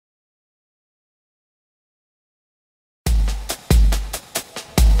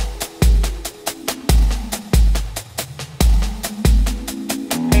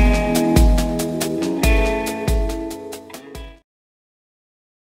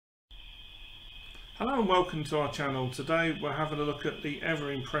Hello and welcome to our channel. Today we're having a look at the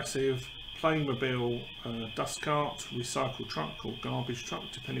ever impressive Playmobil dust cart, recycle truck or garbage truck,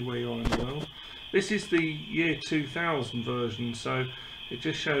 depending where you are in the world. This is the year 2000 version, so it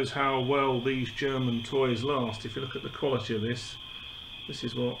just shows how well these German toys last. If you look at the quality of this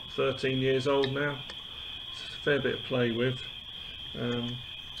is what, 13 years old now. It's a fair bit to play with.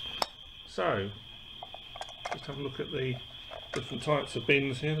 So just have a look at the different types of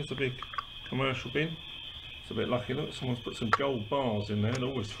bins here. There's a big commercial bin. It's a bit lucky, look, someone's put some gold bars in there and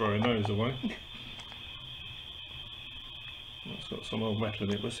always throwing those away. It's got some old metal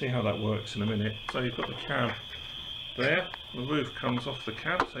in it, we'll see how that works in a minute. So you've got the cab there, the roof comes off the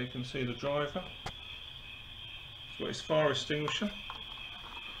cab so you can see the driver. He's got his fire extinguisher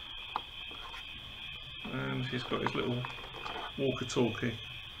and he's got his little walkie-talkie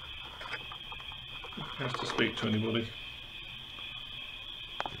if he has to speak to anybody.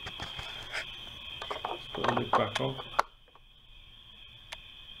 Put the lid back on.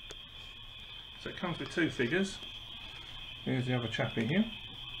 So it comes with two figures. Here's the other chappie here.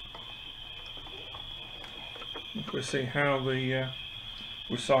 We'll see how the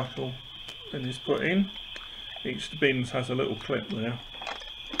recycle bin is put in. Each of the bins has a little clip there.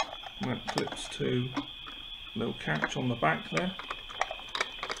 And that clips to a little catch on the back there.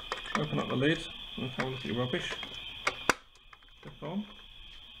 Open up the lid and have a look at your rubbish. Clip on.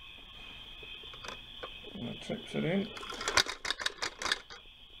 And that tips it in.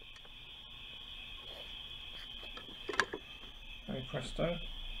 Hey presto,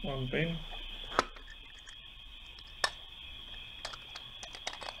 one bin.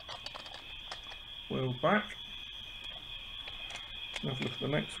 Wheel back. Have a look at the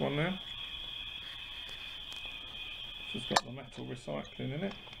next one now. This has got the metal recycling in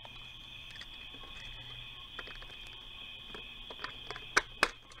it.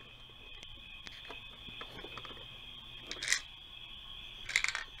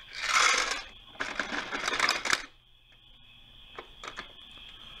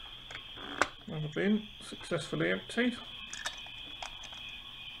 Another bin successfully emptied.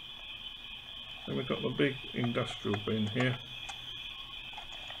 Then we've got the big industrial bin here.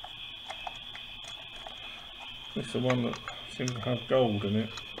 This is the one that seems to have gold in it.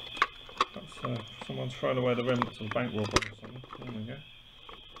 That's someone's thrown away the remnants of a bank robbery or something. There we go.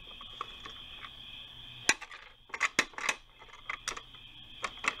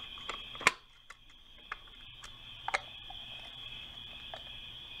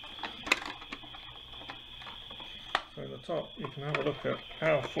 So at the top you can have a look at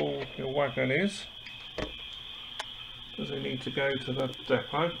how full your wagon is. Does it need to go to the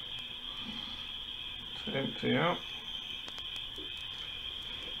depot to empty out?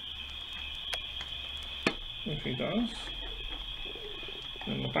 If he does,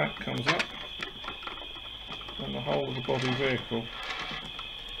 then the back comes up and the whole of the body vehicle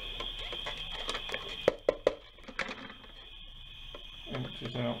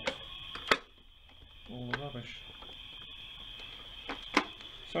empties out all the rubbish.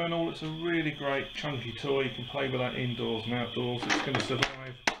 So in all, it's a really great chunky toy. You can play with that indoors and outdoors. It's going to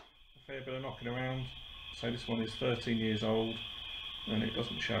survive a fair bit of knocking around. So this one is 13 years old and it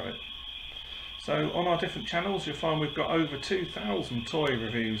doesn't show it. So on our different channels you'll find we've got over 2,000 toy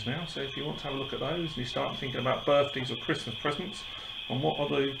reviews now. So if you want to have a look at those and you start thinking about birthdays or Christmas presents and what are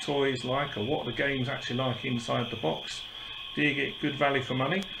the toys like or what are the games actually like inside the box, do you get good value for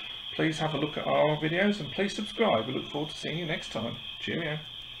money? Please have a look at our videos and please subscribe. We look forward to seeing you next time. Cheerio.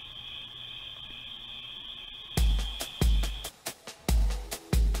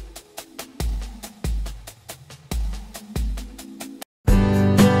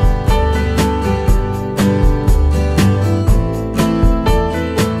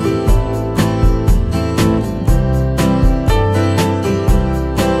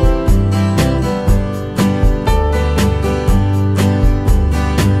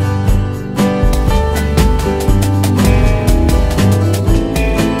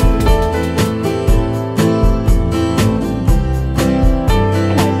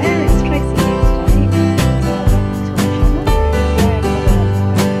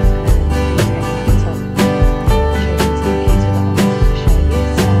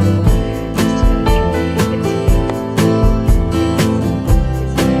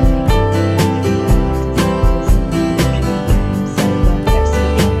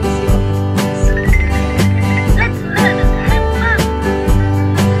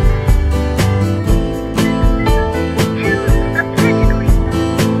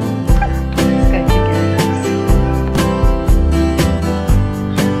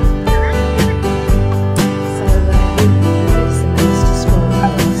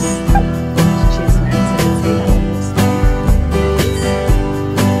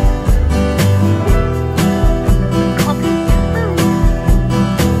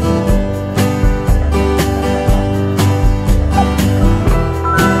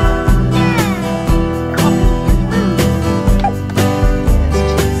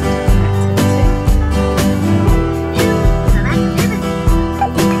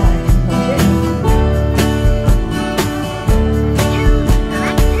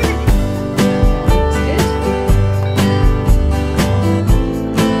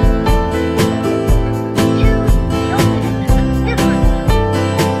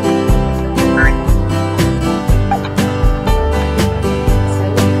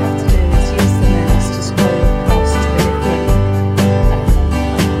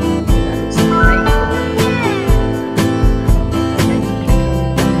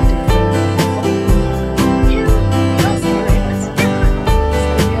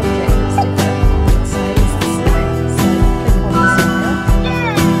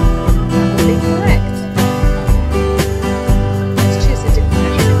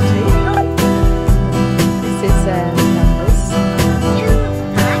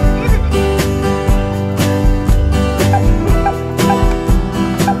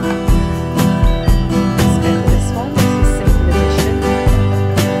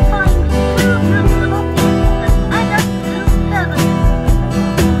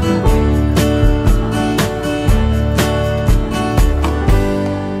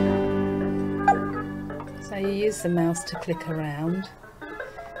 mouse to click around.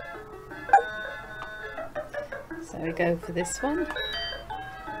 So we go for this one.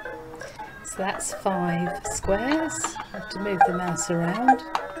 So that's 5 squares. I have to move the mouse around.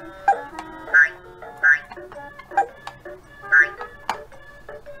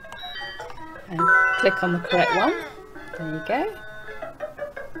 And click on the correct one. There you go.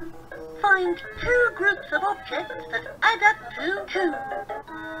 Find 2 groups of objects that add up to 2.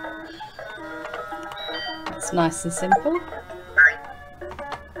 That's nice and simple.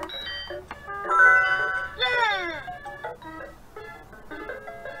 Yeah!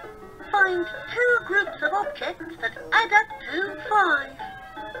 Find 2 groups of objects that add up to 5.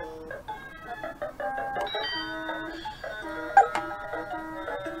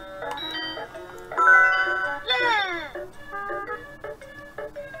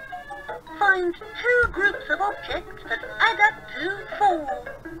 Find 2 groups of objects that add up to 4.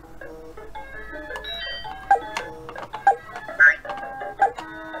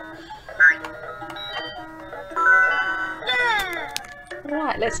 Yeah!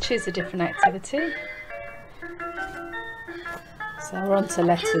 Right, let's choose a different activity. So we're on to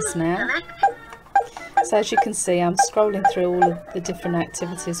letters now. So as you can see, I'm scrolling through all of the different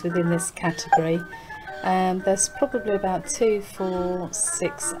activities within this category. There's probably about 2, 4,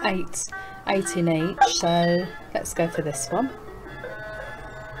 6, 8 in each, so let's go for this one.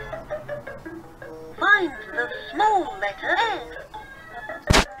 Find the small letter L.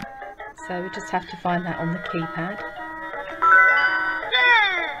 So we just have to find that on the keypad.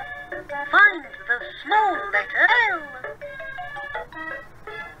 Yeah! Find the small letter L.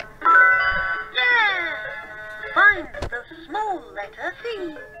 Yeah! Find the small letter C.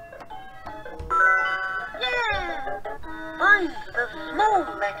 Yeah! Find the small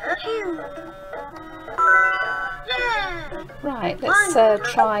letter Q. Yeah! Right, let's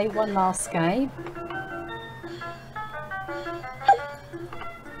try one last game.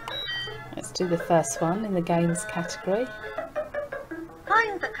 Let's do the first one in the games category.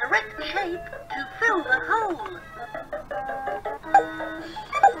 Find the correct shape to fill the hole.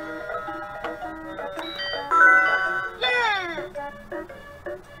 Yeah!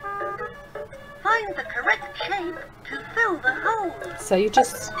 Find the correct shape to fill the hole. So you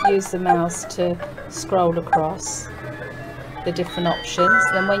just use the mouse to scroll across the different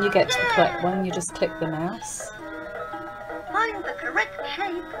options. Then when you get to the correct one, you just click the mouse. Find the correct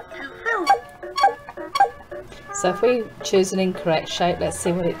shape to fill. So if we choose an incorrect shape, let's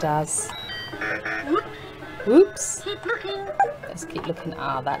see what it does. Whoops. Whoops. Keep looking. Let's keep looking.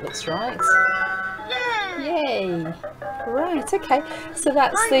 Ah, that looks right. Yeah! Yay! Right, okay. So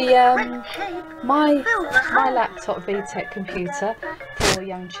that's Find the correct shape my to fill the hole. laptop VTech computer for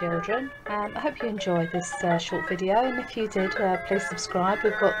young children. I hope you enjoyed this short video, and if you did, please subscribe.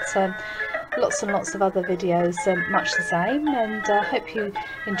 We've got lots and lots of other videos much the same, and I hope you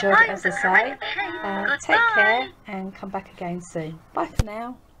enjoyed it, as I say. Take care and come back again soon. Bye for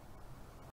now.